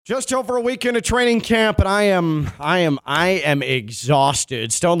Just over a weekend of training camp, and I am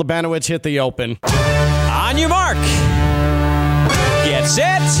exhausted. Stone Labanowitz hit the open. On your mark. Get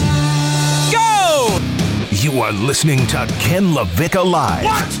set. Go! You are listening to Ken LaVicka Live.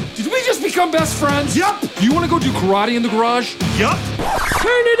 What? Did we just become best friends? Yup. Do you want to go do karate in the garage? Yup.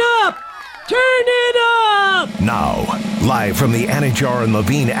 Turn it up! Turn it up! Now, live from the Anajar and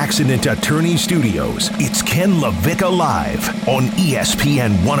Levine Accident Attorney Studios, it's Ken LaVicka Live on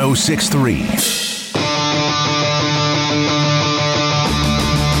ESPN 106.3.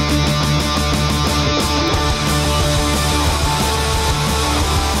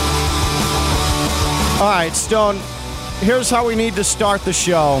 All right, Stone, here's how we need to start the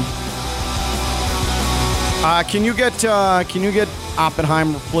show. Can you get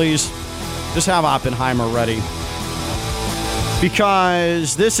Oppenheimer, please? Just have Oppenheimer ready.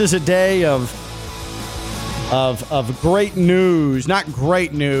 Because this is a day of great news. Not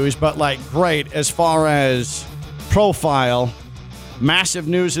great news, but like great as far as profile. Massive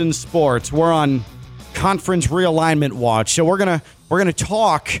news in sports. We're on conference realignment watch. So we're gonna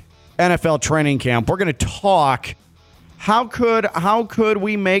talk NFL training camp. We're gonna talk how could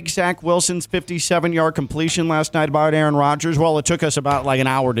we make Zach Wilson's 57-yard completion last night about Aaron Rodgers? Well, it took us about like an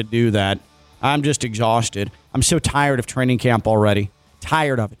hour to do that. I'm just exhausted. I'm so tired of training camp already.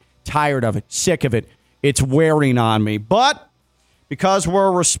 Tired of it. Sick of it. It's wearing on me. But because we're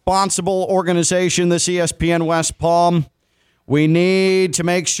a responsible organization, this ESPN West Palm, we need to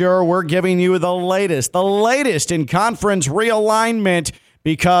make sure we're giving you the latest in conference realignment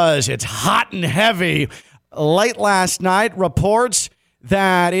because it's hot and heavy. Late last night, reports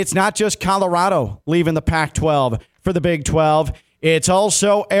that it's not just Colorado leaving the Pac-12 for the Big 12. It's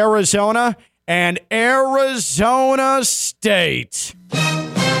also Arizona and Arizona State.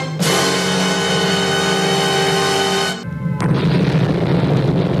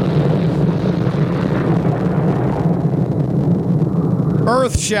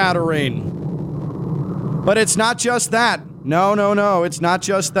 Earth-shattering. But it's not just that. No. It's not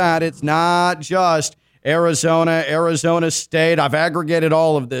just that. It's not just Arizona State. I've aggregated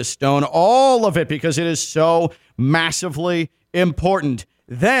all of this, Stone. All of it because it is so massively important.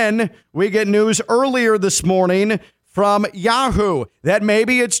 Then we get news earlier this morning from Yahoo that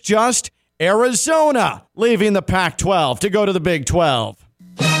maybe it's just Arizona leaving the Pac-12 to go to the Big 12.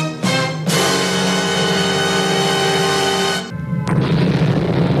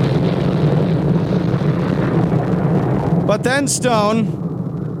 But then, Stone,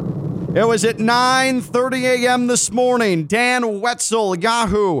 it was at 9:30 a.m. this morning. Dan Wetzel,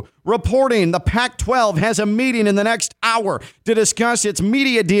 Yahoo, reporting the Pac-12 has a meeting in the next hour to discuss its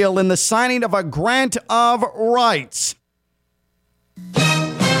media deal and the signing of a grant of rights.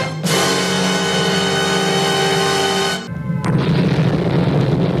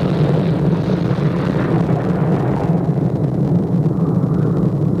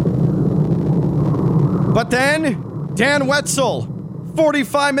 But then, Dan Wetzel,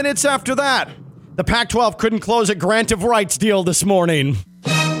 45 minutes after that, the Pac-12 couldn't close a grant of rights deal this morning.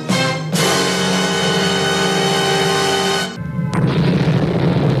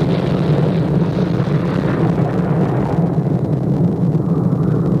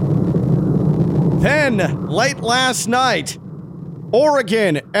 Then, late last night,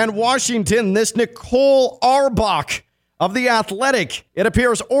 Oregon and Washington, this Nicole Auerbach of The Athletic. It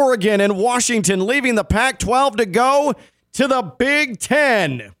appears Oregon and Washington leaving the Pac-12 to go to the Big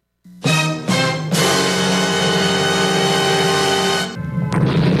Ten.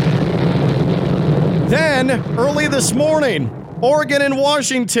 Then, early this morning, Oregon and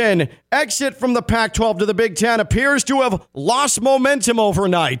Washington exit from the Pac-12 to the Big Ten appears to have lost momentum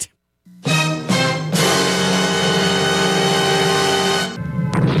overnight.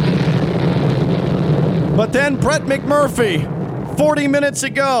 But then Brett McMurphy, 40 minutes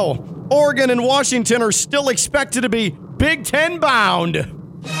ago, Oregon and Washington are still expected to be Big Ten bound.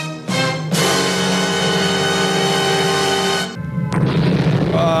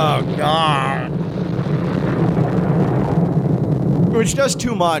 Oh, God. It's just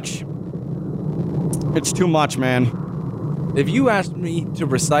too much. It's too much, man. If you asked me to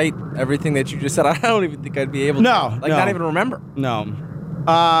recite everything that you just said, I don't even think I'd be able to. No. Not even remember. No.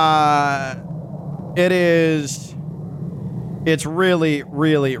 It's really,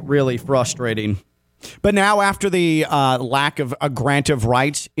 really, really frustrating. But now after the lack of a grant of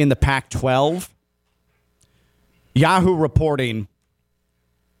rights in the Pac-12, Yahoo reporting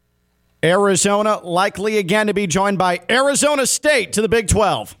Arizona likely again to be joined by Arizona State to the Big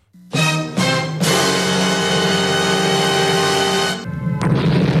 12.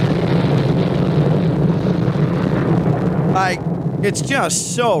 It's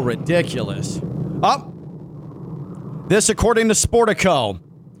just so ridiculous. This according to Sportico.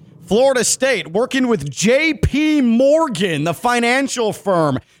 Florida State working with J.P. Morgan, the financial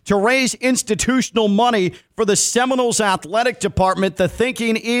firm, to raise institutional money for the Seminoles athletic department. The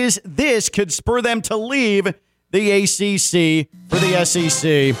thinking is this could spur them to leave the ACC for the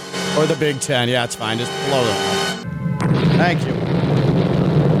SEC or the Big Ten. Yeah, it's fine. Just blow it off. Thank you.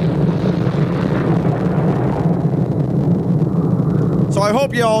 So I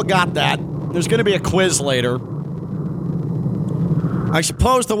hope you all got that. There's going to be a quiz later. I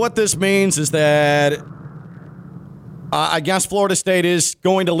suppose that what this means is that I guess Florida State is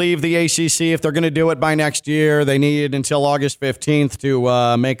going to leave the ACC. If they're going to do it by next year, they need until August 15th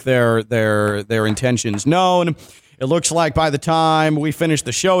to make their intentions known. It looks like by the time we finish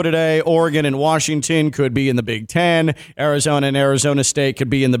the show today, Oregon and Washington could be in the Big Ten. Arizona and Arizona State could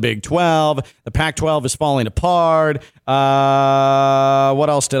be in the Big 12. The Pac-12 is falling apart. What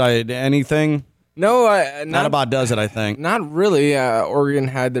else anything? No, not about does it, I think. Not really. Oregon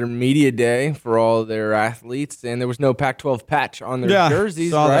had their media day for all their athletes, and there was no Pac-12 patch on their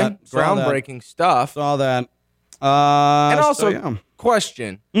jerseys, right? Groundbreaking stuff. Saw that. And also,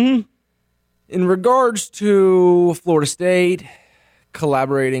 question. Mm-hmm. In regards to Florida State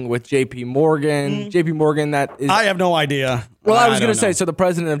collaborating with J.P. Morgan, J.P. Morgan, that is... I have no idea. Well, I was going to say, so the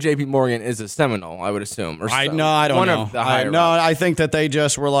president of J.P. Morgan is a Seminole, I would assume. Or I don't know. One of the higher. No, I think that they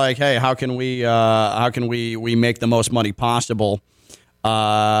just were like, hey, how can we make the most money possible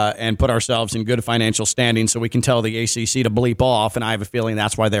and put ourselves in good financial standing so we can tell the ACC to bleep off, and I have a feeling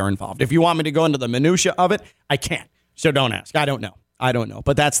that's why they're involved. If you want me to go into the minutia of it, I can't. So don't ask. I don't know.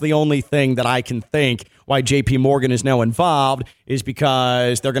 But that's the only thing that I can think why J.P. Morgan is now involved is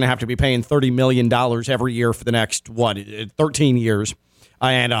because they're going to have to be paying $30 million every year for the next, 13 years.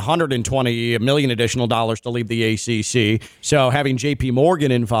 And $120 million additional dollars to leave the ACC. So having J.P.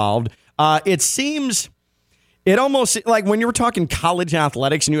 Morgan involved, it almost, like when you were talking college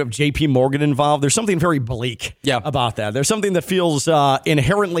athletics and you have J.P. Morgan involved, there's something very bleak about that. There's something that feels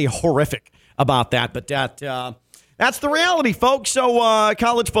inherently horrific about that. But that's the reality, folks. So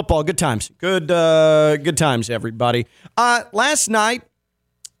college football, good times. Good times, everybody. Last night,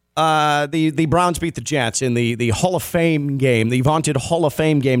 the Browns beat the Jets in the Hall of Fame game, the vaunted Hall of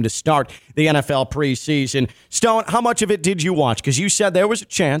Fame game to start the NFL preseason. Stone, how much of it did you watch? Because you said there was a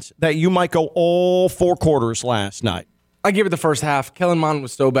chance that you might go all four quarters last night. I gave it the first half. Kellen Mond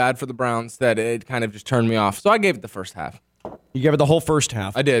was so bad for the Browns that it kind of just turned me off. So I gave it the first half. You gave it the whole first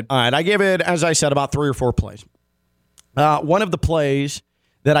half? I did. All right, I gave it, as I said, about 3 or 4 plays. One of the plays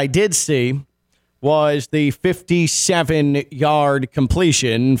that I did see was the 57-yard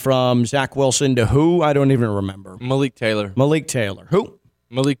completion from Zach Wilson to who? I don't even remember. Malik Taylor. Who?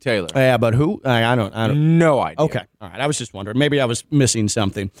 Malik Taylor. Yeah, but who? I don't. No idea. Okay. All right. I was just wondering. Maybe I was missing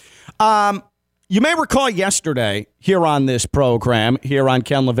something. You may recall yesterday here on this program, here on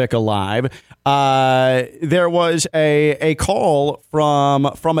Ken LaVicka Live, there was a call from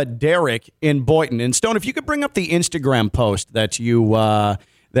a Derek in Boynton. And Stone, if you could bring up the Instagram post that you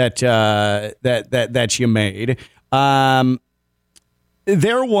that you made,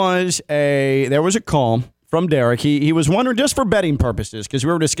 there was a call from Derek. He was wondering, just for betting purposes, because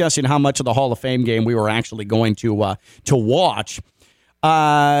we were discussing how much of the Hall of Fame game we were actually going to watch.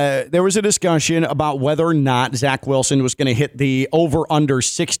 There was a discussion about whether or not Zach Wilson was going to hit the over-under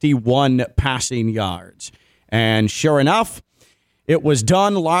 61 passing yards. And sure enough, it was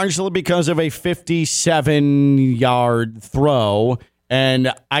done largely because of a 57-yard throw.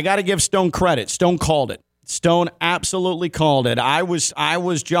 And I got to give Stone credit. Stone called it. Stone absolutely called it. I was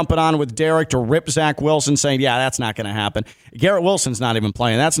jumping on with Derek to rip Zach Wilson, saying, yeah, that's not going to happen. Garrett Wilson's not even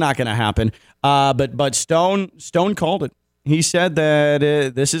playing. That's not going to happen. But Stone called it. He said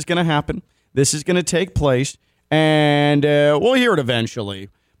that this is going to happen. This is going to take place, and we'll hear it eventually.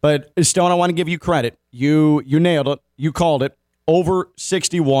 But Stone, I want to give you credit. You nailed it. You called it over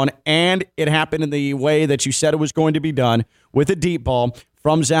 61, and it happened in the way that you said it was going to be done, with a deep ball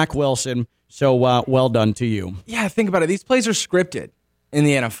from Zach Wilson. So well done to you. Yeah, think about it. These plays are scripted in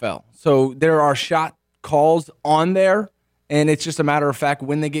the NFL. So there are shot calls on there. And it's just a matter of fact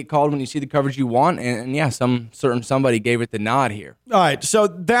when they get called, when you see the coverage you want. And yeah, somebody gave it the nod here. All right, so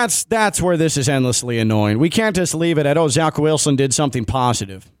that's where this is endlessly annoying. We can't just leave it at, Zach Wilson did something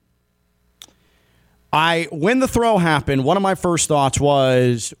positive. When the throw happened, one of my first thoughts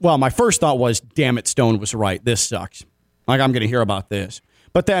was, damn it, Stone was right. This sucks. Like, I'm going to hear about this.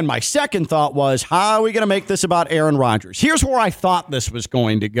 But then my second thought was, how are we going to make this about Aaron Rodgers? Here's where I thought this was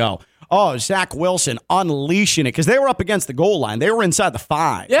going to go. Zach Wilson unleashing it because they were up against the goal line. They were inside the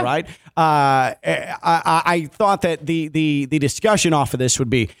 5, right? I thought that the discussion off of this would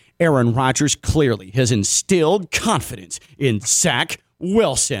be Aaron Rodgers clearly has instilled confidence in Zach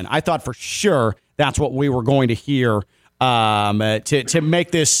Wilson. I thought for sure that's what we were going to hear to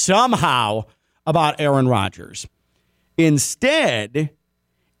make this somehow about Aaron Rodgers. Instead,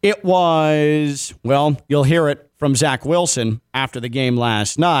 it was, well, you'll hear it from Zach Wilson after the game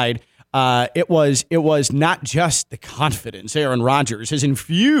last night. It was not just the confidence Aaron Rodgers has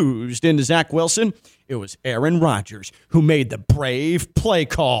infused into Zach Wilson. It was Aaron Rodgers who made the brave play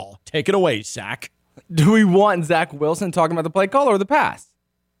call. Take it away, Zach. Do we want Zach Wilson talking about the play call or the pass?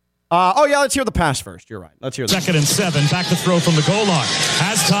 Let's hear the pass first. You're right. Let's hear that. 2nd and 7, back to throw from the goal line.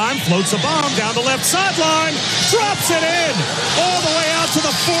 Has time, floats a bomb down the left sideline, drops it in, all the way out to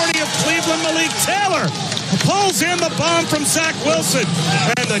the 40 of Cleveland. Malik Taylor pulls in the bomb from Zach Wilson,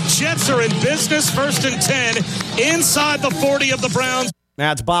 and the Jets are in business. 1st and 10, inside the 40 of the Browns.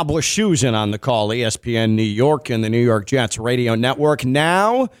 That's Bob Wischusen on the call, ESPN New York and the New York Jets radio network.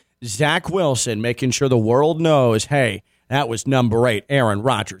 Now, Zach Wilson making sure the world knows, hey, that was number 8, Aaron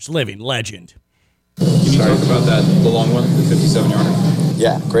Rodgers, living legend. Can you talk about that, the long one, the 57-yarder?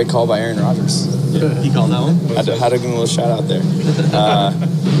 Yeah, great call by Aaron Rodgers. Yeah, he called that one? Had to give him a little shout out there.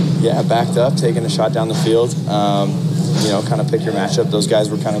 Backed up, taking a shot down the field. Kind of pick your matchup. Those guys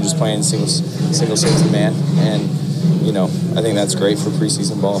were kind of just playing single safety man. And, I think that's great for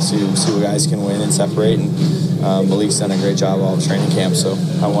preseason ball, see what guys can win and separate. And Malik's done a great job all training camp, so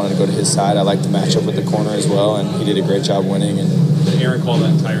I wanted to go to his side. I like the matchup with the corner as well, and he did a great job winning. And did Aaron call that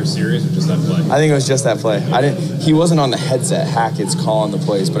entire series or just that play? I think it was just that play. He wasn't on the headset. Hackett's calling the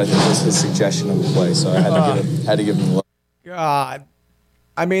plays, but I think it was his suggestion of the play, so I had to give him a look. God,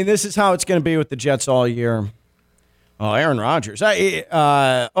 I mean, this is how it's going to be with the Jets all year. Oh, Aaron Rodgers. The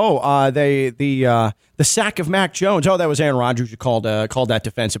sack of Mac Jones. Oh, that was Aaron Rodgers who called that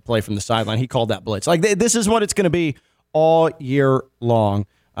defensive play from the sideline. He called that blitz. Like, this is what it's going to be all year long.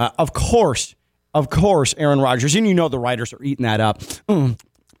 Of course, Aaron Rodgers, and the writers are eating that up. I'm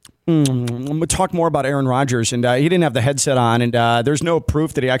going to talk more about Aaron Rodgers, and he didn't have the headset on, and there's no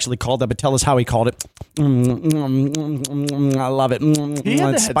proof that he actually called that, but tell us how he called it. I love it. He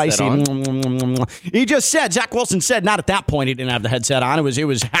had the spicy. On. He just said, Zach Wilson said, not at that point he didn't have the headset on. It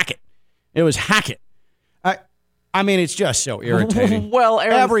was Hackett. It was Hackett. I mean, it's just so irritating. Well,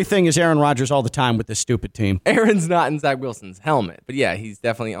 everything is Aaron Rodgers all the time with this stupid team. Aaron's not in Zach Wilson's helmet, but yeah, he's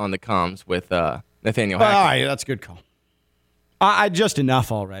definitely on the comms with Nathaniel Hackett. All right, that's a good call. I just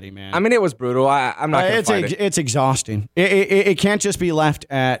enough already, man. I mean, it was brutal. I'm not going to fight it. It's exhausting. It can't just be left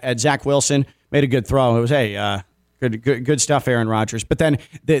at Zach Wilson. Made a good throw. It was, hey, good stuff, Aaron Rodgers. But then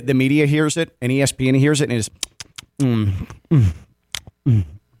the media hears it, and ESPN hears it, and it's,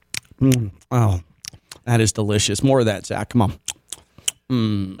 oh, that is delicious. More of that, Zach. Come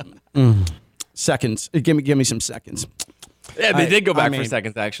on. Seconds. Give me some seconds. Yeah, they did go back for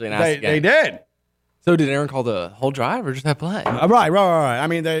seconds, actually. And ask they did. So did Aaron call the whole drive or just that play? Right. I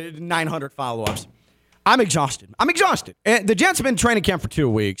mean, the 900 follow-ups. I'm exhausted. And the Jets have been in training camp for 2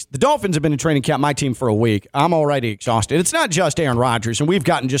 weeks. The Dolphins have been in training camp, my team, for a week. I'm already exhausted. It's not just Aaron Rodgers, and we've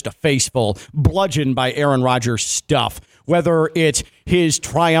gotten just a face full, bludgeoned by Aaron Rodgers stuff, whether it's his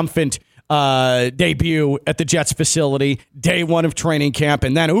triumphant debut at the Jets facility, day 1 of training camp,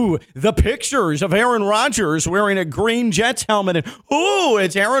 and then, the pictures of Aaron Rodgers wearing a green Jets helmet, and,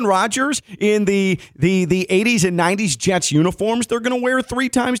 it's Aaron Rodgers in the 80s and 90s Jets uniforms they're going to wear 3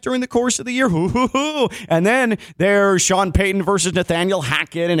 times during the course of the year. And then there's Sean Payton versus Nathaniel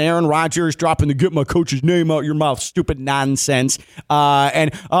Hackett, and Aaron Rodgers dropping the get my coach's name out your mouth stupid nonsense.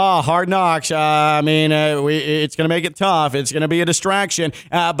 Hard Knocks. It's going to make it tough. It's going to be a distraction.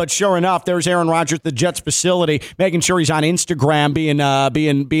 But sure enough, there's Aaron Rodgers at the Jets facility, making sure he's on Instagram,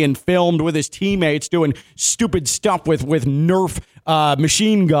 being filmed with his teammates, doing stupid stuff with Nerf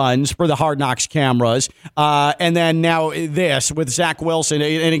machine guns for the Hard Knocks cameras. And then now this with Zach Wilson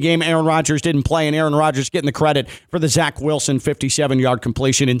in a game Aaron Rodgers didn't play, and Aaron Rodgers getting the credit for the Zach Wilson 57-yard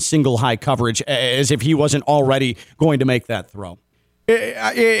completion in single high coverage, as if he wasn't already going to make that throw.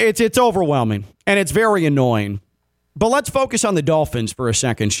 It's overwhelming, and it's very annoying. But let's focus on the Dolphins for a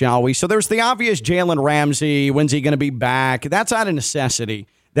second, shall we? So there's the obvious Jalen Ramsey. When's he going to be back? That's not a necessity,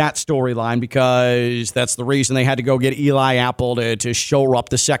 that storyline, because that's the reason they had to go get Eli Apple to shore up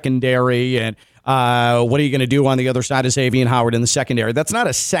the secondary. And what are you going to do on the other side of Xavier Howard in the secondary? That's not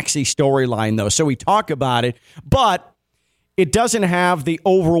a sexy storyline, though. So we talk about it, but it doesn't have the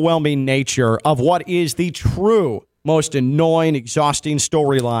overwhelming nature of what is the true, most annoying, exhausting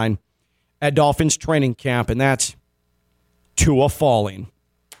storyline at Dolphins training camp, and that's Tua falling.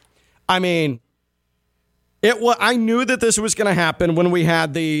 I mean, I knew that this was going to happen when we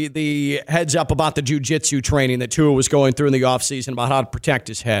had the heads up about the jiu-jitsu training that Tua was going through in the offseason about how to protect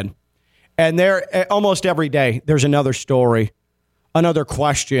his head. And there, almost every day, there's another story, another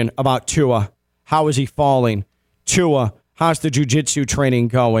question about Tua. How is he falling? Tua, how's the jiu-jitsu training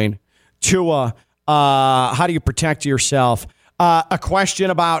going? Tua, how do you protect yourself? A question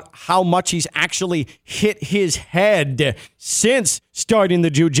about how much he's actually hit his head since starting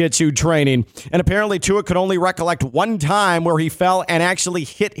the jiu-jitsu training. And apparently Tua could only recollect one time where he fell and actually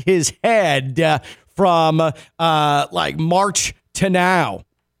hit his head from like March to now.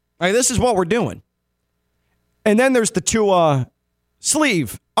 Like, this is what we're doing. And then there's the Tua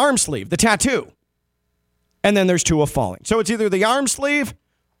sleeve, arm sleeve, the tattoo. And then there's Tua falling. So it's either the arm sleeve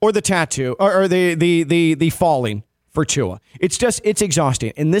or the tattoo or the falling for Tua. It's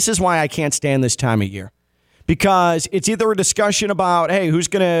exhausting. And this is why I can't stand this time of year. Because it's either a discussion about, hey, who's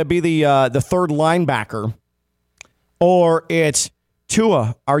going to be the third linebacker, or it's,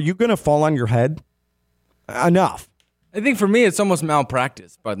 Tua, are you going to fall on your head? Enough. I think for me, it's almost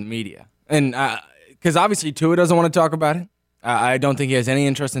malpractice by the media. And because obviously Tua doesn't want to talk about it. I don't think he has any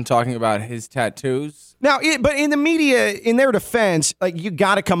interest in talking about his tattoos. Now, but in the media, in their defense, like, you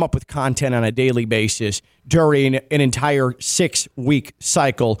got to come up with content on a daily basis during an entire 6-week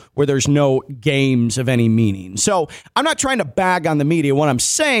cycle where there's no games of any meaning. So I'm not trying to bag on the media. What I'm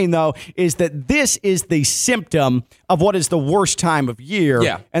saying, though, is that this is the symptom of what is the worst time of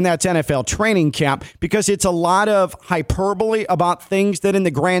year, and that's NFL training camp, because it's a lot of hyperbole about things that in the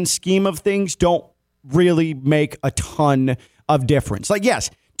grand scheme of things don't really make a ton of difference. Like,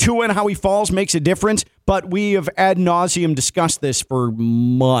 yes, Tua and how he falls makes a difference, but we have ad nauseum discussed this for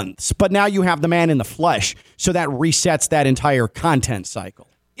months. But now you have the man in the flesh, so that resets that entire content cycle.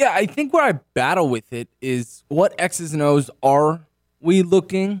 Yeah, I think where I battle with it is what X's and O's are we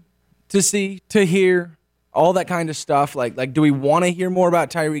looking to see, to hear, all that kind of stuff. Like, do we want to hear more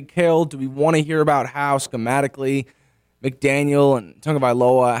about Tyreek Hill? Do we want to hear about how schematically McDaniel and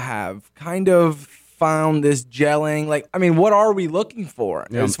Tagovailoa have kind of found this gelling? Like, I mean, what are we looking for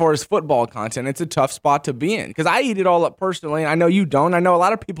as far as football content? It's a tough spot to be in because I eat it all up personally. I know you don't. I know a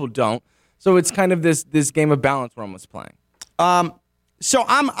lot of people don't. So it's kind of this game of balance we're almost playing. So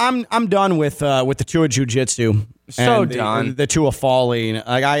I'm done with the Tua jiu-jitsu. So done. The Tua falling.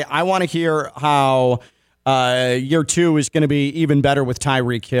 Like, I want to hear how year 2 is going to be even better with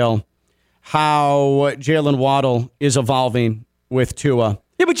Tyreek Hill. How Jalen Waddle is evolving with Tua.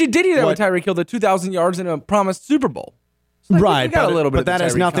 Yeah, but you did hear that with Tyreek Hill, the 2,000 yards in a promised Super Bowl. So right, but that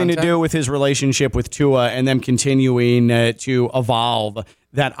has nothing to do with his relationship with Tua and them continuing to evolve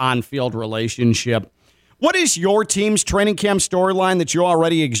that on-field relationship. What is your team's training camp storyline that you're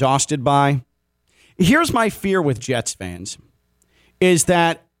already exhausted by? Here's my fear with Jets fans, is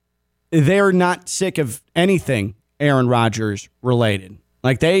that they're not sick of anything Aaron Rodgers related.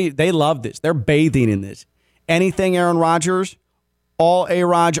 Like, they love this. They're bathing in this. Anything Aaron Rodgers, all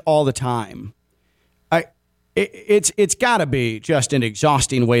A-Rod, all the time. It's got to be just an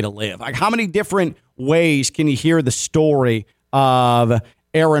exhausting way to live. Like, how many different ways can you hear the story of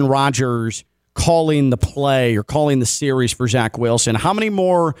Aaron Rodgers calling the play or calling the series for Zach Wilson? How many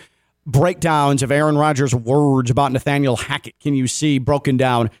more breakdowns of Aaron Rodgers' words about Nathaniel Hackett can you see broken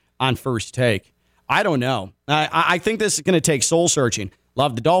down on First Take? I don't know. I think this is going to take soul searching.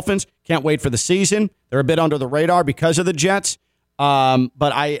 Love the Dolphins. Can't wait for the season. They're a bit under the radar because of the Jets.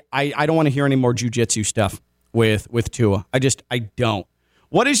 But I don't want to hear any more jiu-jitsu stuff with Tua. I don't.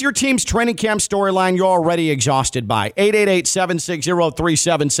 What is your team's training camp storyline you're already exhausted by?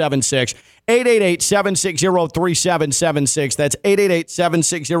 888-760-3776. 888-760-3776. That's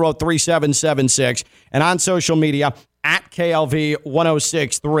 888-760-3776. And on social media, at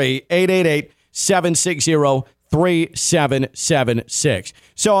KLV1063. 888-760-3776.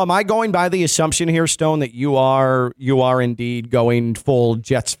 So am I going by the assumption here, Stone, that you are indeed going full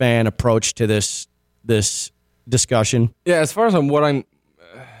Jets fan approach to this discussion? Yeah, as far as what I'm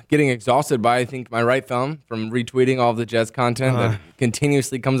getting exhausted by, I think my right thumb from retweeting all of the Jets content that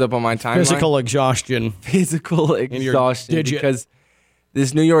continuously comes up on my timeline. Physical exhaustion. Because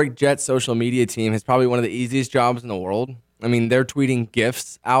this New York Jets social media team has probably one of the easiest jobs in the world. I mean, they're tweeting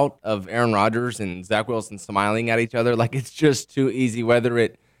GIFs out of Aaron Rodgers and Zach Wilson smiling at each other. Like, it's just too easy, whether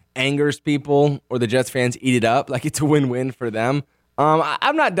it angers people or the Jets fans eat it up. Like, it's a win-win for them.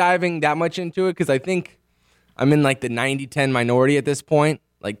 I'm not diving that much into it because I think I'm in like the 90-10 minority at this point.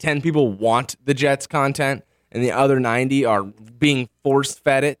 Like, 10 people want the Jets content and the other 90 are being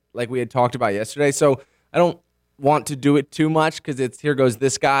force-fed it like we had talked about yesterday. So I don't want to do it too much because it's here goes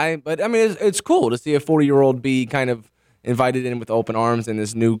this guy. But, I mean, it's cool to see a 40-year-old be kind of invited in with open arms in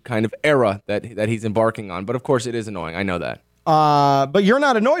this new kind of era that he's embarking on. But of course, it is annoying. I know that. But you're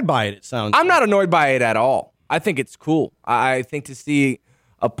not annoyed by it, it sounds. I'm not annoyed by it at all. I think it's cool. I think to see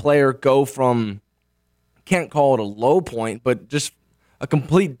a player go from, can't call it a low point, but just a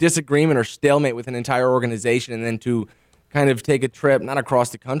complete disagreement or stalemate with an entire organization, and then to kind of take a trip, not across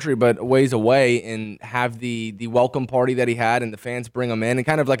the country, but a ways away, and have the welcome party that he had, and the fans bring him in, and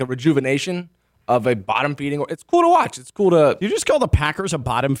kind of like a rejuvenation of a bottom feeding. It's cool to watch. It's cool to. You just call the Packers a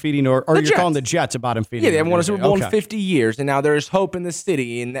bottom feeding, or you're Jets. calling the Jets a bottom feeding? Yeah, they haven't won a Super Bowl in Okay. 50 years, and now there's hope in the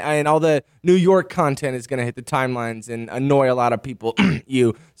city, and all the New York content is going to hit the timelines and annoy a lot of people.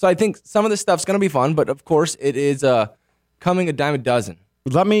 So I think some of this stuff's going to be fun, but of course it is coming a dime a dozen.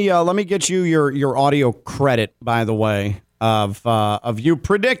 Let me get you your audio credit, by the way, of you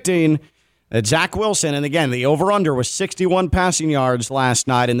predicting that Zach Wilson, and again, the over-under was 61 passing yards last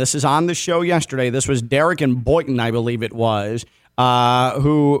night, and this is on the show yesterday. This was Derek and Boynton, I believe it was,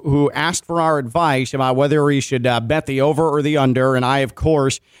 who asked for our advice about whether he should bet the over or the under, and I, of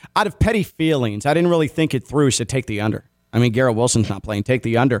course, out of petty feelings, I didn't really think it through, so take the under. I mean, Garrett Wilson's not playing. Take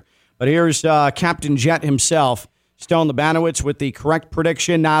the under. But here's Captain Jet himself, Stone Labanowitz, with the correct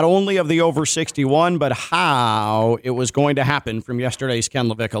prediction, not only of the over 61, but how it was going to happen from yesterday's Ken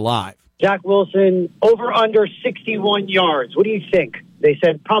LaVicka Live. Zach Wilson, over under 61 yards. What do you think? They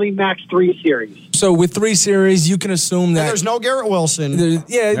said probably max 3 series. So with 3 series, you can assume that... There's no Garrett Wilson. There's no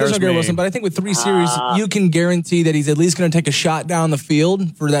Garrett Wilson, but I think with 3 series, you can guarantee that he's at least going to take a shot down the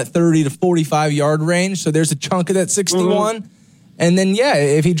field for that 30 to 45-yard range. So there's a chunk of that 61. And then,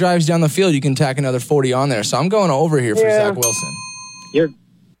 if he drives down the field, you can tack another 40 on there. So I'm going over here for Zach Wilson. Of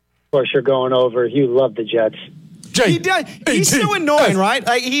course, you're going over. You love the Jets. He does. He's so annoying, right?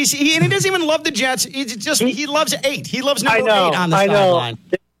 Like and he doesn't even love the Jets. He loves 8. He loves number 8 on the sideline.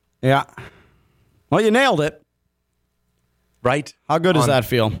 Yeah. Well, you nailed it. Right. How good does that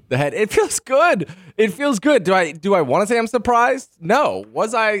feel? The head. It feels good. It feels good. Do I want to say I'm surprised? No.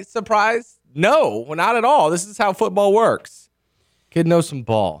 Was I surprised? No. Well, not at all. This is how football works. Kid knows some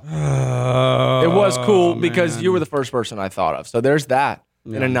ball. It was cool because you were the first person I thought of. So there's that.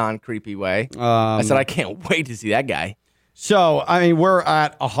 In a non-creepy way. I said, I can't wait to see that guy. So, I mean, we're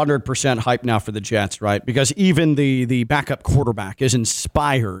at 100% hype now for the Jets, right? Because even the backup quarterback is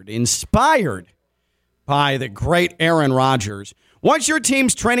inspired by the great Aaron Rodgers. What's your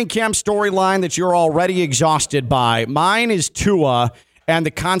team's training camp storyline that you're already exhausted by? Mine is Tua and the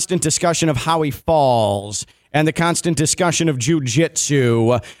constant discussion of how he falls and the constant discussion of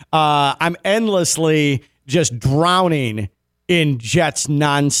jiu-jitsu. I'm endlessly just drowning in Jets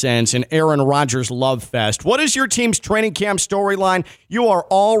nonsense and Aaron Rodgers love fest. What is your team's training camp storyline you are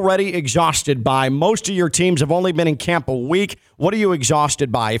already exhausted by? Most of your teams have only been in camp a week. What are you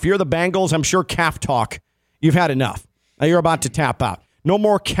exhausted by? If you're the Bengals, I'm sure calf talk. You've had enough. Now you're about to tap out. No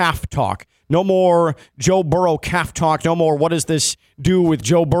more calf talk. No more Joe Burrow calf talk. No more what does this do with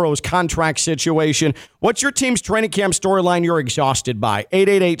Joe Burrow's contract situation. What's your team's training camp storyline you're exhausted by?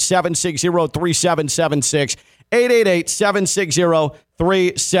 888-760-3776.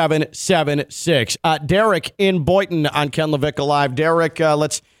 888-760-3776. Derek in Boynton on Ken LaVicka Live. Derek,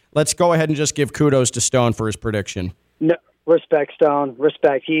 let's go ahead and just give kudos to Stone for his prediction. No, respect, Stone.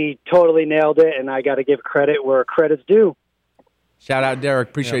 Respect. He totally nailed it, and I got to give credit where credit's due. Shout out, Derek.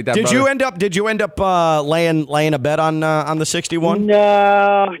 Appreciate that. Did brother. you end up laying a bet on the 61? No,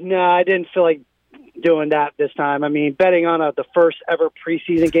 I didn't feel like doing that this time. I mean, betting on the first ever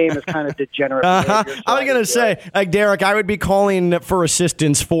preseason game is kind of degenerate. Behavior, so I was going to say, like, Derek, I would be calling for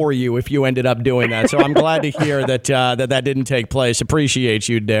assistance for you if you ended up doing that. So I'm glad to hear that that didn't take place. Appreciate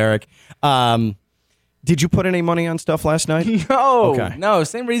you, Derek. Did you put any money on stuff last night? No. Okay. No,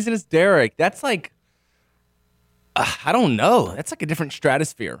 same reason as Derek. That's like, I don't know. That's like a different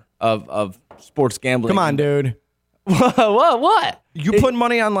stratosphere of sports gambling. Come on, dude. What? You put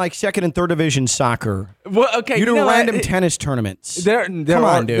money on like second and third division soccer. Well, okay, you do random tennis tournaments. Come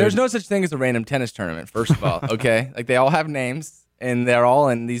on, dude. There's no such thing as a random tennis tournament, first of all, okay? Like, they all have names, and they're all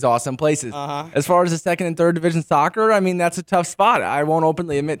in these awesome places. As far as the second and third division soccer, I mean, that's a tough spot. I won't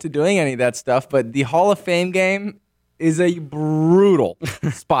openly admit to doing any of that stuff, but the Hall of Fame game is a brutal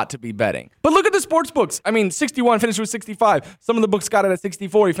spot to be betting. But look at the sports books. I mean, 61 finished with 65. Some of the books got it at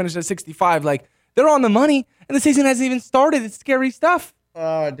 64. He finished at 65. Like, they're on the money, and the season hasn't even started. It's scary stuff.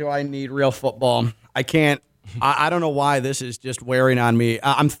 Do I need real football? I can't. I don't know why this is just wearing on me.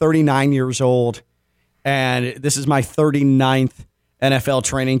 I'm 39 years old, and this is my 39th NFL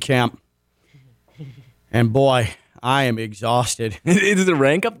training camp. And boy, I am exhausted. Does it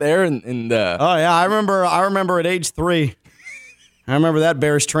rank up there in the? Oh yeah, I remember at age 3. I remember that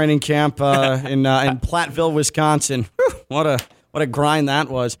Bears training camp in Platteville, Wisconsin. What a grind that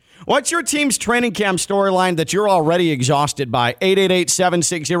was. What's your team's training camp storyline that you're already exhausted by?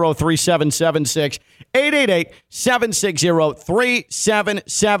 888-760-3776.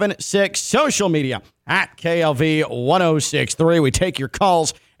 888-760-3776. Social media at KLV1063. We take your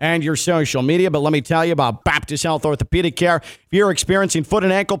calls and your social media, but let me tell you about Baptist Health Orthopedic Care. If you're experiencing foot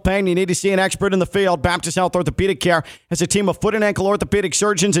and ankle pain, you need to see an expert in the field. Baptist Health Orthopedic Care has a team of foot and ankle orthopedic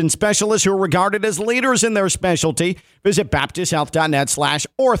surgeons and specialists who are regarded as leaders in their specialty. Visit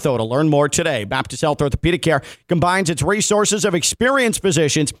baptisthealth.net/ortho to learn more today. Baptist Health Orthopedic Care combines its resources of experienced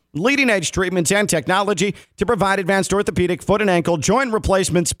physicians, leading-edge treatments, and technology to provide advanced orthopedic, foot and ankle, joint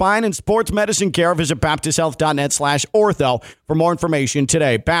replacement, spine, and sports medicine care. Visit baptisthealth.net/ortho for more information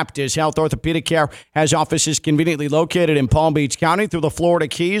today. Baptist Health Orthopedic Care has offices conveniently located in Palm Beach County through the Florida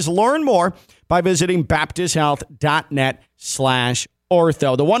Keys. Learn more by visiting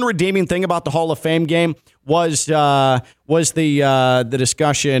baptisthealth.net/ortho. The one redeeming thing about the Hall of Fame game was the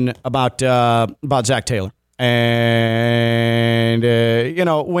discussion about Zach Taylor. And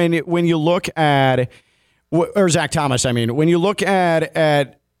when you look at or Zach Thomas, I mean, when you look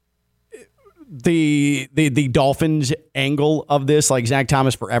at the Dolphins angle of this, like Zach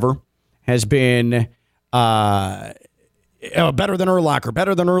Thomas forever has been better than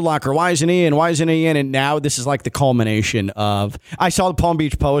Urlacher. Why isn't he in? Why isn't he in? And now this is like the culmination of. I saw the Palm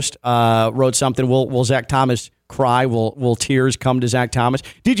Beach Post wrote something. Will Zach Thomas cry? Will tears come to Zach Thomas?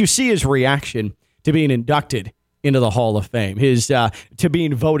 Did you see his reaction to being inducted into the Hall of Fame? His to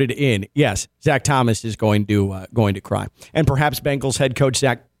being voted in? Yes, Zach Thomas is going to cry, and perhaps Bengals head coach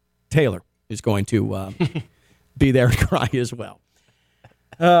Zach Taylor is going to be there to cry as well.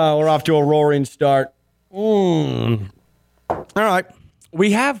 We're off to a roaring start. All right.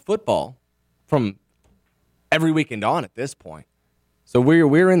 We have football from every weekend on at this point. So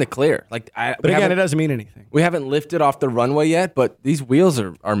we're in the clear. But again, it doesn't mean anything. We haven't lifted off the runway yet, but these wheels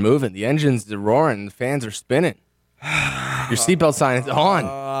are moving. The engines are roaring. The fans are spinning. Your seatbelt sign is on.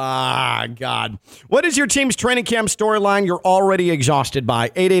 God. What is your team's training camp storyline you're already exhausted by?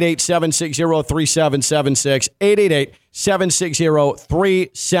 888-760-3776.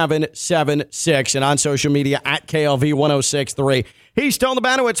 888-760-3776. And on social media at KLV1063. He's Stone the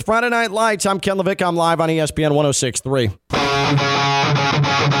Banowitz, Friday Night Lights. I'm Ken Levick. I'm live on ESPN 1063.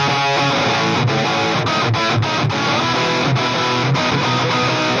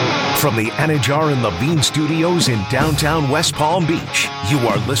 From the Anajar and Levine Studios in downtown West Palm Beach, you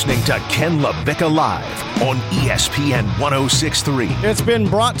are listening to Ken LaVicka Live on ESPN 1063. It's been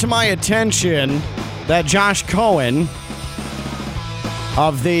brought to my attention that Josh Cohen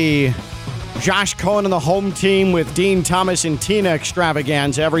of the Josh Cohen and the Home Team with Dean Thomas and Tina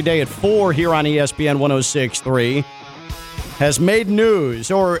extravaganza every day at 4 here on ESPN 1063 has made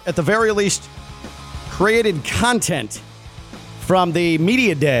news, or at the very least created content from the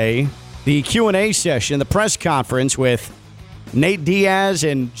media day, the Q&A session, the press conference with Nate Diaz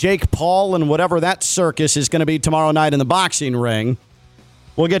and Jake Paul and whatever that circus is going to be tomorrow night in the boxing ring.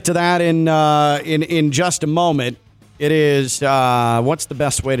 We'll get to that in just a moment. It is, what's the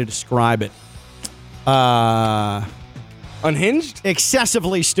best way to describe it? Unhinged?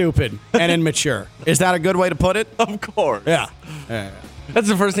 Excessively stupid and immature. Is that a good way to put it? Of course. Yeah. That's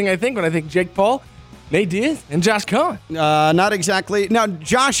the first thing I think when I think Jake Paul. Nate Diaz and Josh Cohen. Not exactly. Now,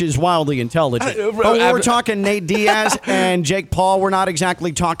 Josh is wildly intelligent. But when we're talking Nate Diaz and Jake Paul, we're not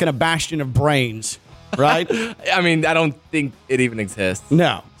exactly talking a bastion of brains, right? I mean, I don't think it even exists.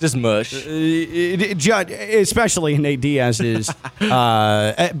 No. Just mush. Especially Nate Diaz is.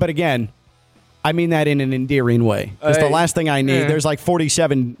 But again, I mean that in an endearing way. Because the last thing I need, there's like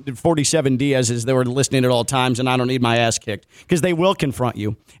 47 Diazes that were listening at all times, and I don't need my ass kicked. Because they will confront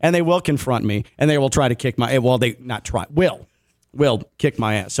you, and they will confront me, and they will try to kick my, well, they not try, will kick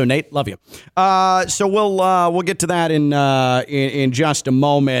my ass. So, Nate, love you. So we'll get to that in just a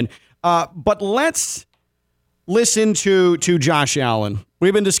moment. But let's listen to Josh Allen.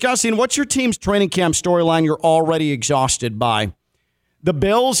 We've been discussing what's your team's training camp storyline you're already exhausted by. The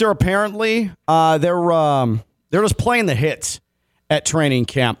Bills are apparently they're just playing the hits at training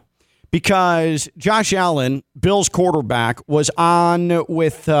camp because Josh Allen, Bills quarterback, was on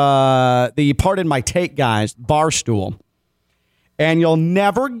with the Pardon My Take guys, Barstool, and you'll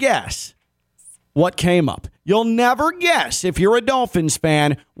never guess what came up. You'll never guess, if you're a Dolphins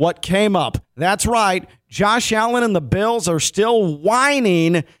fan, what came up. That's right. Josh Allen and the Bills are still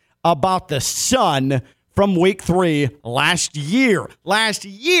whining about the sun from week 3 last year.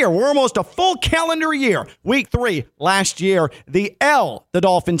 We're almost a full calendar year. Week 3 last year, the L the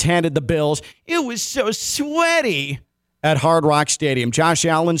Dolphins handed the Bills. It was so sweaty at Hard Rock Stadium. Josh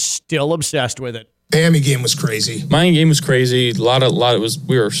Allen's still obsessed with it. Miami game was crazy. Miami game was crazy.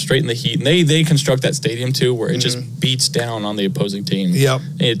 We were straight in the heat. And they construct that stadium too, where it just beats down on the opposing team. Yep.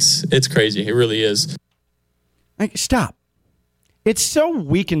 It's crazy. It really is. Like, stop. It's so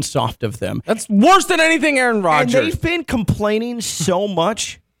weak and soft of them. That's worse than anything Aaron Rodgers. And they've been complaining so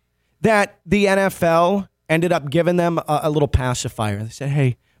much that the NFL ended up giving them a little pacifier. They said,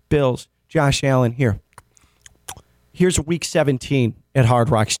 hey, Bills, Josh Allen, here's week 17 at Hard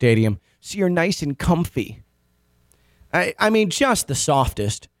Rock Stadium. So you're nice and comfy. I mean, just the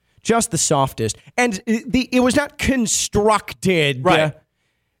softest. And it was not constructed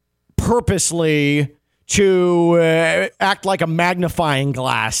purposely to act like a magnifying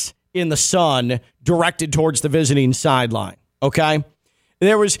glass in the sun directed towards the visiting sideline, okay?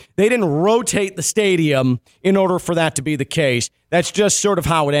 They didn't rotate the stadium in order for that to be the case. That's just sort of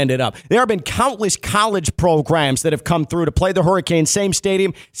how it ended up. There have been countless college programs that have come through to play the Hurricanes, same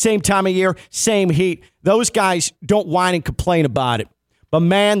stadium, same time of year, same heat. Those guys don't whine and complain about it. But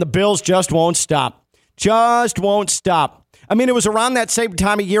man, the Bills just won't stop. Just won't stop. I mean, it was around that same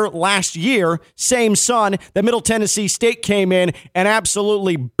time of year last year, same sun, that Middle Tennessee State came in and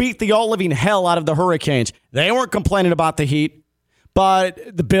absolutely beat the all-living hell out of the Hurricanes. They weren't complaining about the heat.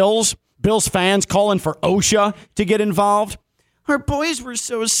 But the Bills fans calling for OSHA to get involved. Our boys were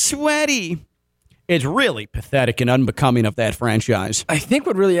so sweaty. It's really pathetic and unbecoming of that franchise. I think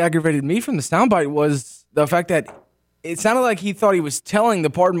what really aggravated me from the soundbite was the fact that it sounded like he thought he was telling the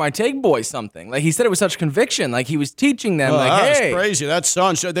Pardon My Take boys something. Like he said it with such conviction, like he was teaching them. That's hey, crazy. That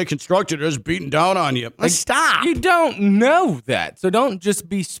son said they constructed it as beating down on you. Like, stop. You don't know that, so don't just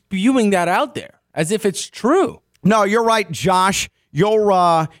be spewing that out there as if it's true. No, you're right, Josh.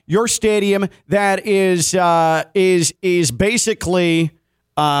 Your stadium that is basically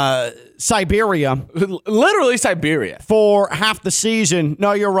Siberia, literally Siberia for half the season.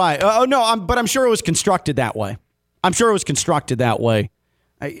 No, you're right. But I'm sure it was constructed that way.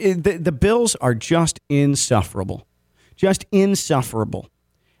 The Bills are just insufferable,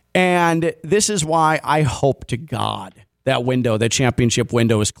 and this is why I hope to God that championship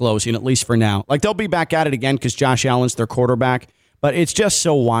window is closing, at least for now. Like they'll be back at it again because Josh Allen's their quarterback. But it's just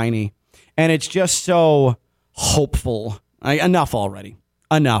so whiny, and it's just so hopeful. Enough already.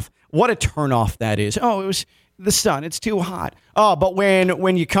 Enough. What a turnoff that is. Oh, it was the sun. It's too hot. Oh, but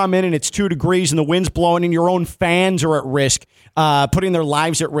when you come in and it's 2 degrees and the wind's blowing and your own fans are at risk, putting their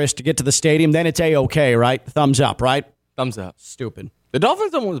lives at risk to get to the stadium, then it's A-okay, right? Thumbs up, right? Thumbs up. Stupid. The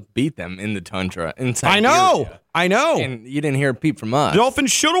Dolphins almost beat them in the tundra in Siberia. I know. And you didn't hear a peep from us. The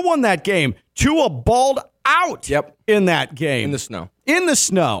Dolphins should have won that game. Tua balled out in that game. In the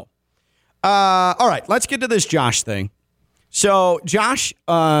snow. All right, let's get to this Josh thing. So Josh,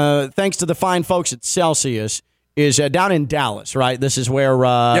 thanks to the fine folks at Celsius, is down in Dallas, right? This is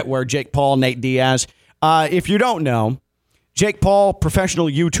where Jake Paul, Nate Diaz. If you don't know, Jake Paul, professional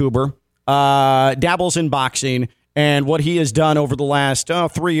YouTuber, dabbles in boxing. And what he has done over the last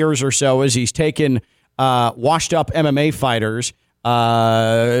 3 years or so is he's taken washed-up MMA fighters,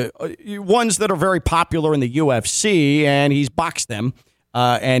 ones that are very popular in the UFC, and he's boxed them.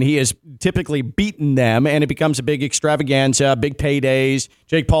 And he has typically beaten them, and it becomes a big extravaganza, big paydays.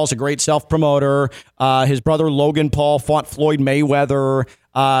 Jake Paul's a great self-promoter. His brother Logan Paul fought Floyd Mayweather.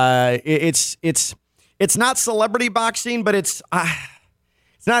 It's not celebrity boxing, but it's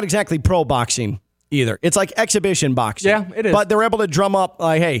not exactly pro boxing either. It's like exhibition boxing. Yeah, it is. But they're able to drum up,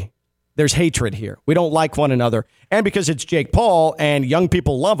 hey, there's hatred here. We don't like one another. And because it's Jake Paul and young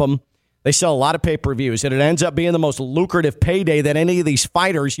people love him, they sell a lot of pay-per-views. And it ends up being the most lucrative payday that any of these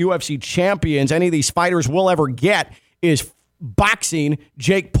fighters, UFC champions, any of these fighters will ever get is boxing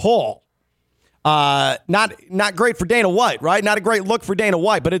Jake Paul. Not great for Dana White, right? Not a great look for Dana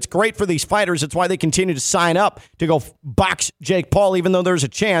White, but it's great for these fighters. It's why they continue to sign up to go box Jake Paul, even though there's a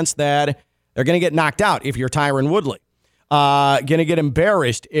chance that they're going to get knocked out if you're Tyron Woodley. Going to get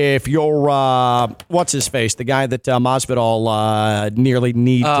embarrassed if you're, what's his face? The guy that Masvidal nearly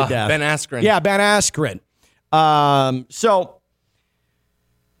kneed to death. Ben Askren. Yeah, Ben Askren.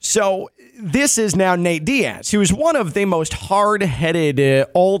 So this is now Nate Diaz, who is one of the most hard-headed,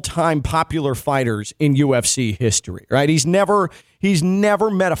 all-time popular fighters in UFC history, right? He's never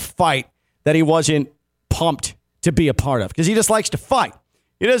met a fight that he wasn't pumped to be a part of because he just likes to fight.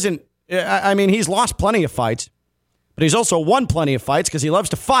 He doesn't, I mean, he's lost plenty of fights. But he's also won plenty of fights because he loves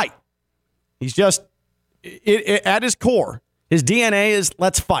to fight. He's just, at his core, his DNA is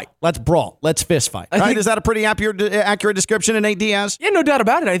let's fight, let's brawl, let's fist fight. Right? Is that a pretty accurate description of Nate Diaz? Yeah, no doubt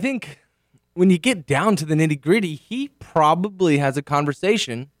about it. I think when you get down to the nitty-gritty, he probably has a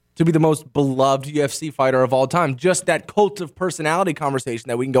conversation to be the most beloved UFC fighter of all time. Just that cult of personality conversation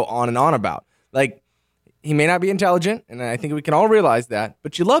that we can go on and on about. Like, he may not be intelligent, and I think we can all realize that,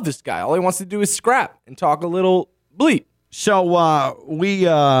 but you love this guy. All he wants to do is scrap and talk a little bleep. So we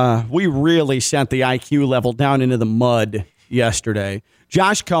really sent the IQ level down into the mud yesterday.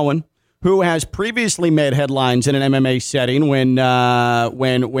 Josh Cohen, who has previously made headlines in an MMA setting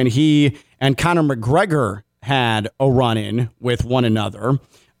when he and Conor McGregor had a run-in with one another.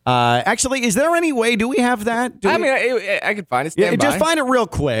 Actually, is there any way? Do we have that? I could find it. Yeah, just find it real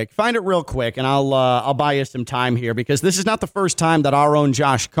quick. Find it real quick, and I'll buy you some time here because this is not the first time that our own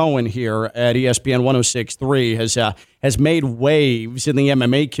Josh Cohen here at ESPN 106.3 has made waves in the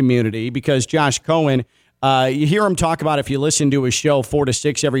MMA community because Josh Cohen, you hear him talk about, if you listen to his show 4 to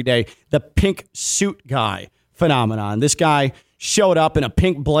 6 every day, the pink suit guy phenomenon. This guy showed up in a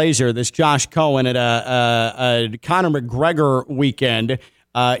pink blazer, this Josh Cohen, at a Conor McGregor weekend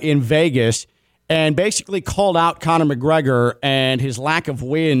in Vegas, and basically called out Conor McGregor and his lack of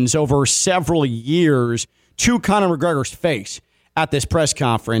wins over several years to Conor McGregor's face at this press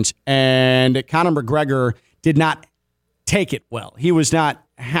conference. And Conor McGregor did not take it well. He was not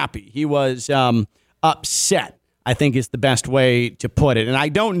happy. He was upset, I think is the best way to put it. And I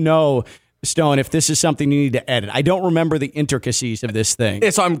don't know, Stone, if this is something you need to edit. I don't remember the intricacies of this thing.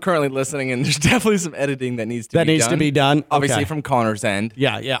 So I'm currently listening, and there's definitely some editing that needs to be done. Obviously, Okay. from Conor's end.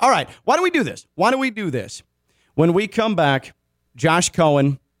 Yeah. All right. Why don't we do this? When we come back, Josh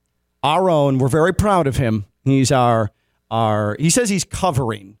Cohen, our own, we're very proud of him. He's he says he's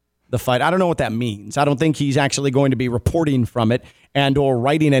covering the fight. I don't know what that means. I don't think he's actually going to be reporting from it and or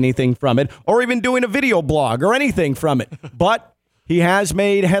writing anything from it or even doing a video blog or anything from it. But he has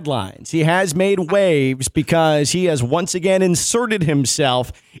made headlines. He has made waves because he has once again inserted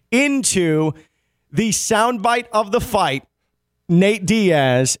himself into the soundbite of the fight, Nate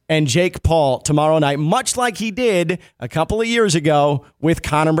Diaz and Jake Paul tomorrow night, much like he did a couple of years ago with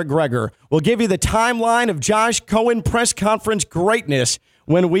Conor McGregor. We'll give you the timeline of Josh Cohen press conference greatness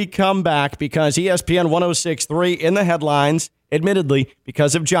when we come back because ESPN 106.3 in the headlines, admittedly,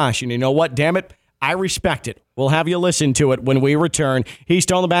 because of Josh. And you know what? Damn it. I respect it. We'll have you listen to it when we return. He's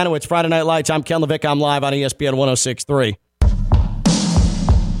Stone Labano. It's Friday Night Lights. I'm Ken Levick. I'm live on ESPN 106.3.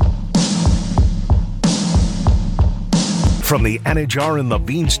 From the Anajar and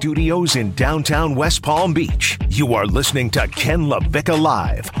Levine Studios in downtown West Palm Beach, you are listening to Ken LaVicka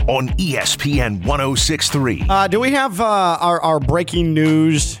Live on ESPN 106.3. Do we have our breaking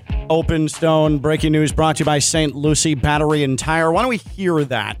news open, Stone? Breaking news brought to you by St. Lucie Battery and Tire. Why don't we hear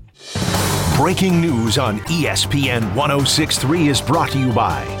that? Breaking news on ESPN 106.3 is brought to you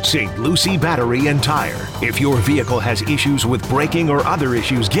by St. Lucie Battery and Tire. If your vehicle has issues with braking or other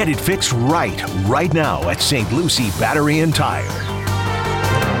issues, get it fixed right now at St. Lucie Battery and Tire.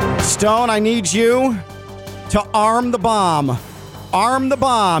 Stone, I need you to arm the bomb. Arm the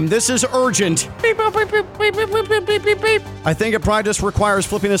bomb. This is urgent. Beep, beep, beep, beep, beep, beep, beep, beep, beep. I think it probably just requires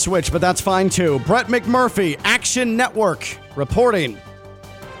flipping a switch, but that's fine too. Brett McMurphy, Action Network, reporting.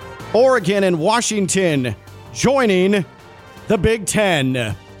 Oregon and Washington joining the Big Ten.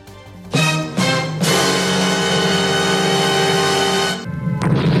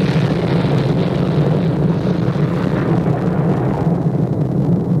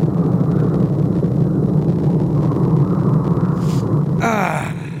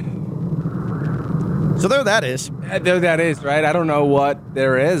 So there that is. There that is, right? I don't know what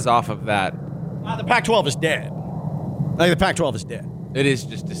there is off of that. The Pac-12 is dead. I think the Pac-12 is dead. It is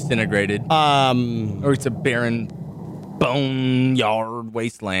just disintegrated. Or it's a barren boneyard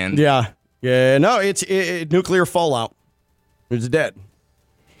wasteland. Yeah. No, it's nuclear fallout. It's dead.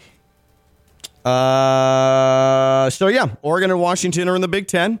 So yeah, Oregon and Washington are in the Big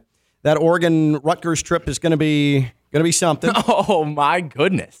Ten. That Oregon-Rutgers trip is going to be something. Oh my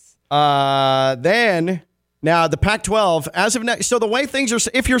goodness. Then now the Pac-12 as of next. So the way things are,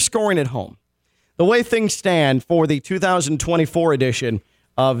 if you're scoring at home. The way things stand for the 2024 edition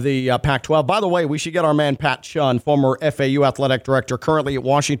of the Pac-12. By the way, we should get our man Pat Chun, former FAU athletic director, currently at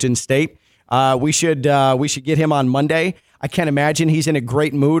Washington State. We should get him on Monday. I can't imagine he's in a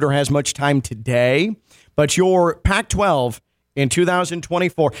great mood or has much time today. But your Pac-12 in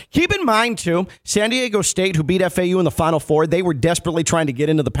 2024. Keep in mind, too, San Diego State, who beat FAU in the Final Four, they were desperately trying to get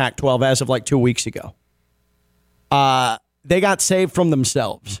into the Pac-12 as of like 2 weeks ago. They got saved from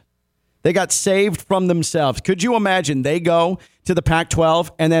themselves. Could you imagine they go to the Pac-12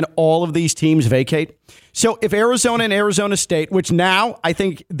 and then all of these teams vacate? So if Arizona and Arizona State, which now I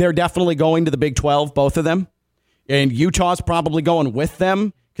think they're definitely going to the Big 12, both of them, and Utah's probably going with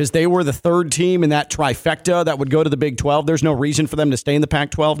them because they were the third team in that trifecta that would go to the Big 12. There's no reason for them to stay in the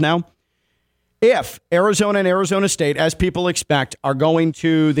Pac-12 now. If Arizona and Arizona State, as people expect, are going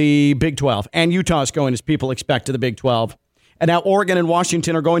to the Big 12, and Utah is going, as people expect, to the Big 12, and now Oregon and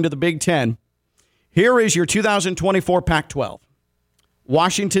Washington are going to the Big 10, here is your 2024 Pac-12.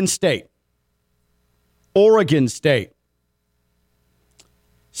 Washington State, Oregon State,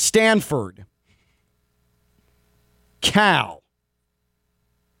 Stanford, Cal.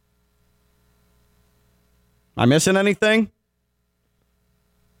 Am I missing anything?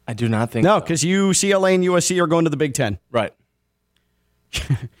 I do not think no, so. because UCLA and USC are going to the Big 10. Right.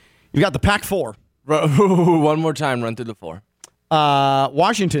 You've got the Pac-4. One more time, run through the 4.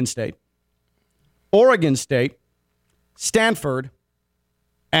 Washington State, Oregon State, Stanford,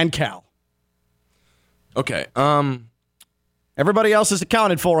 and Cal. Okay. Everybody else is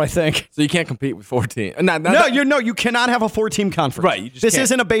accounted for, I think. So you can't compete with 14. You cannot have a 4-team conference. Right. This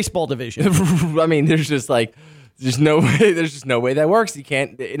isn't a baseball division. I mean, there's just no way. There's just no way that works. You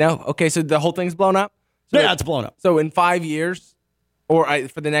can't. Okay. So the whole thing's blown up. So it's blown up. So in 5 years, or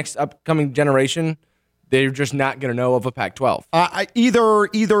for the next upcoming generation, they're just not going to know of a Pac-12.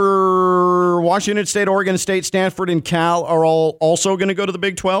 Either Washington State, Oregon State, Stanford, and Cal are all also going to go to the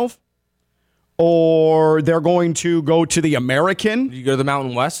Big 12, or they're going to go to the American. You go to the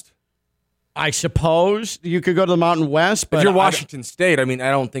Mountain West? I suppose you could go to the Mountain West. But if you're Washington State, I mean,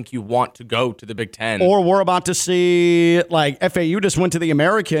 I don't think you want to go to the Big 10. Or we're about to see, like, FAU just went to the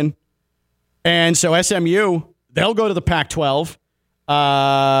American, and so SMU, they'll go to the Pac-12.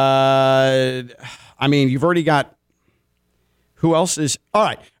 I mean, you've already got who else is all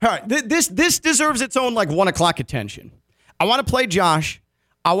right. This deserves its own 1 o'clock attention. I want to play Josh.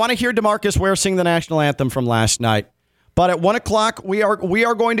 I want to hear DeMarcus Ware sing the national anthem from last night. But at 1 o'clock, we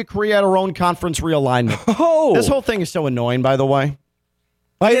are going to create our own conference realignment. Oh. This whole thing is so annoying, by the way.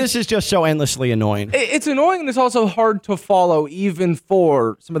 This is just so endlessly annoying. It's annoying, and it's also hard to follow, even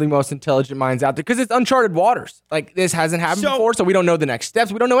for some of the most intelligent minds out there, because it's uncharted waters. This hasn't happened before, so we don't know the next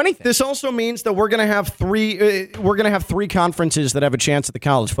steps. We don't know anything. This also means that we're going to have three conferences that have a chance at the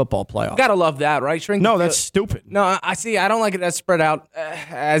college football playoff. Gotta love that, right? No, that's stupid. No, I see. I don't like it as spread out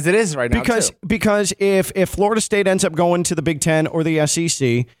as it is right now. Because if Florida State ends up going to the Big 10 or the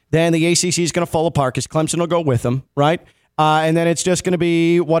SEC, then the ACC is going to fall apart because Clemson will go with them, right? And then it's just going to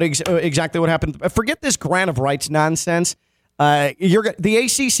be exactly what happened. Forget this grant of rights nonsense. The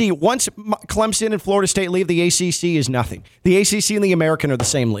ACC, once Clemson and Florida State leave, the ACC is nothing. The ACC and the American are the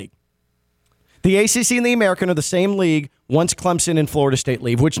same league. The ACC and the American are the same league once Clemson and Florida State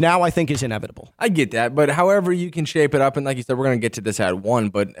leave, which now I think is inevitable. I get that, but however you can shape it up, and like you said, we're going to get to this at 1,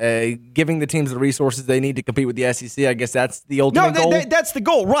 but giving the teams the resources they need to compete with the SEC, I guess that's the ultimate goal. That's the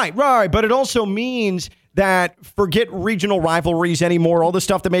goal, right. But it also means that forget regional rivalries anymore, all the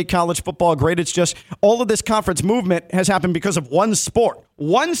stuff that made college football great. It's just all of this conference movement has happened because of one sport,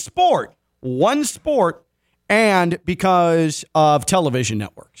 and because of television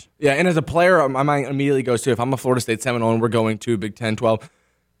networks. Yeah, and as a player, my mind immediately goes to, if I'm a Florida State Seminole and we're going to Big 10, 12,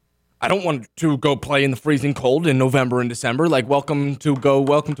 I don't want to go play in the freezing cold in November and December. Welcome to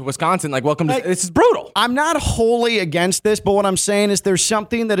Wisconsin. This is brutal. I'm not wholly against this, but what I'm saying is there's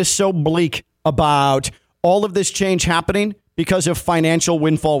something that is so bleak about all of this change happening because of financial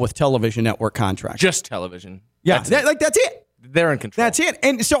windfall with television network contracts. Just television. Yeah, that's it. They're in control. That's it.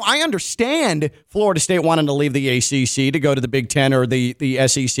 And so I understand Florida State wanting to leave the ACC to go to the Big 10 or the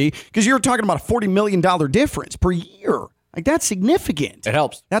SEC because you're talking about a $40 million difference per year. That's significant. It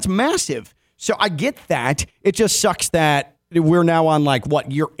helps. That's massive. So I get that. It just sucks that we're now on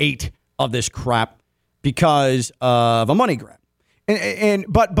year 8 of this crap because of a money grab.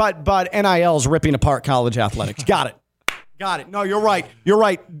 But NIL's ripping apart college athletics. Got it. No, you're right. You're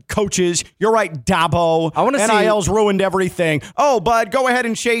right, coaches. You're right, Dabo. I want to see NIL's ruined everything. Oh, bud, go ahead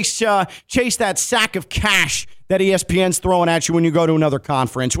and chase that sack of cash that ESPN's throwing at you when you go to another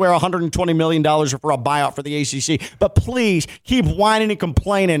conference, where $120 million are for a buyout for the ACC. But please keep whining and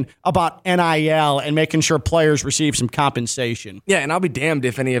complaining about NIL and making sure players receive some compensation. Yeah, and I'll be damned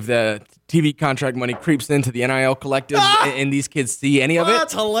if any of the TV contract money creeps into the NIL collective and these kids see any of it.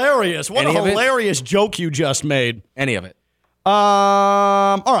 That's hilarious. What a hilarious joke you just made. Any of it.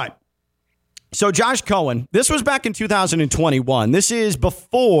 All right. So Josh Cohen, this was back in 2021. This is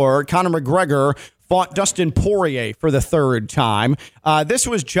before Conor McGregor fought Dustin Poirier for the third time. This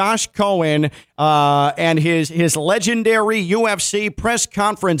was Josh Cohen and his legendary UFC press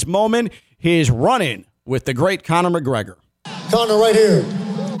conference moment, his run-in with the great Conor McGregor. Conor, right here.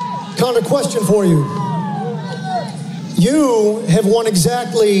 Conor, question for you. You have won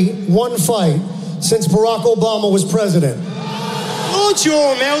exactly one fight since Barack Obama was president. Look you,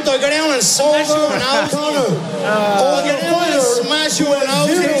 man. Go down and smash you in the nose. Conor. Go down and smash you in the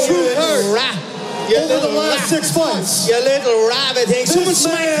nose. over the last 6 fights. You little rabbit thing. Someone This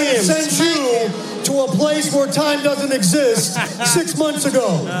smack man him. sent you to a place where time doesn't exist 6 months ago.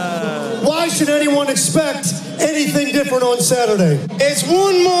 Why should anyone expect anything different on Saturday? It's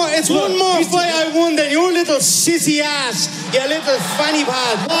one more fight I won than your little sissy ass. You little fanny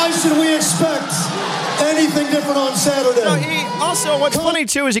pad. Why should we expect anything different on Saturday? Also, what's funny,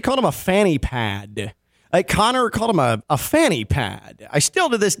 too, is he called him a fanny pad. Like, Connor called him a fanny pad. I still,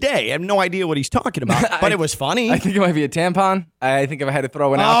 to this day, have no idea what he's talking about, but it was funny. I think it might be a tampon. I think if I had to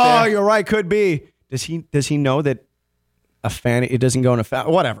throw one out there. Oh, you're right. Could be. Does he know that a fanny, it doesn't go in a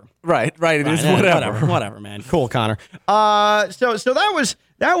whatever. Right. It is whatever. Whatever, man. Cool, Connor. So that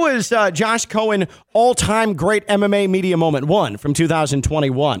was Josh Cohen all-time great MMA media moment 1 from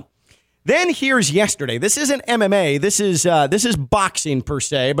 2021. Then here's yesterday. This isn't MMA. This is boxing per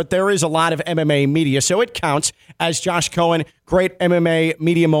se, but there is a lot of MMA media, so it counts as Josh Cohen great MMA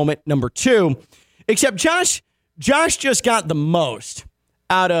media moment number 2. Except Josh just got the most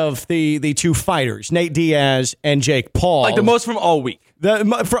out of the two fighters, Nate Diaz and Jake Paul. Like the most from all week.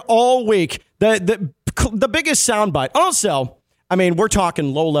 For all week. The biggest soundbite. Also, I mean, we're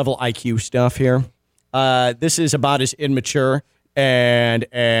talking low-level IQ stuff here. This is about as immature and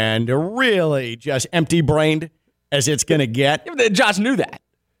really just empty-brained as it's going to get. Josh knew that.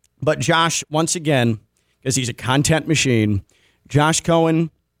 But Josh, once again, because he's a content machine, Josh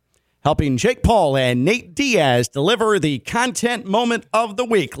Cohen helping Jake Paul and Nate Diaz deliver the content moment of the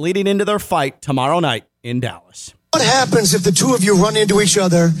week leading into their fight tomorrow night in Dallas. What happens if the two of you run into each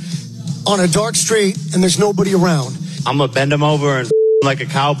other on a dark street and there's nobody around? I'm going to bend him over and like a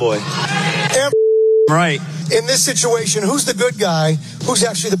cowboy. Right. In this situation, who's the good guy? Who's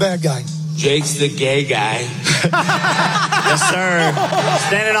actually the bad guy? Jake's the gay guy. Yes, sir.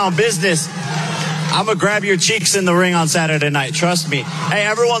 Standing on business. I'm going to grab your cheeks in the ring on Saturday night. Trust me. Hey,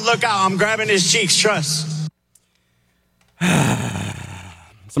 everyone, look out. I'm grabbing his cheeks. Trust.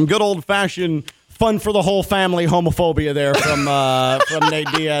 Some good old-fashioned fun for the whole family homophobia there from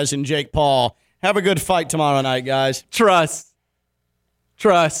Nate Diaz and Jake Paul. Have a good fight tomorrow night, guys. Trust.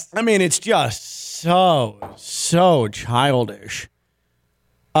 I mean, it's just so childish.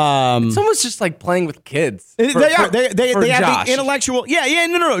 It's almost just like playing with kids. They have Josh. the intellectual.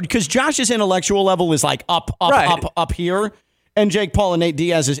 No, because Josh's intellectual level is like up here, and Jake Paul and Nate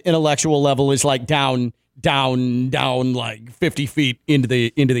Diaz's intellectual level is like down like 50 feet into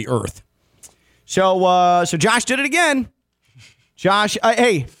the earth. So Josh did it again. Josh,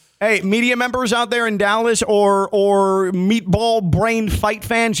 hey, media members out there in Dallas or meatball brain fight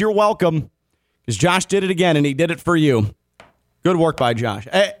fans, you're welcome. Because Josh did it again, and he did it for you. Good work by Josh.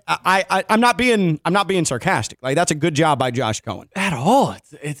 I'm not being sarcastic. Like, that's a good job by Josh Cohen. At all.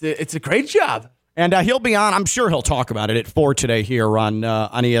 It's a great job. And he'll be on. I'm sure he'll talk about it at 4 today here on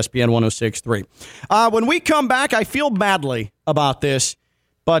ESPN 106.3. When we come back, I feel badly about this,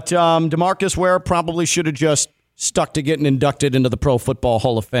 but DeMarcus Ware probably should have just stuck to getting inducted into the Pro Football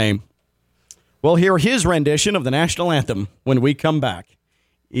Hall of Fame. We'll hear his rendition of the national anthem when we come back.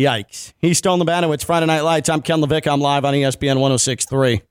 Yikes. He's Stone Labanowitz, Friday Night Lights. I'm Ken LaVicka. I'm live on ESPN 106.3.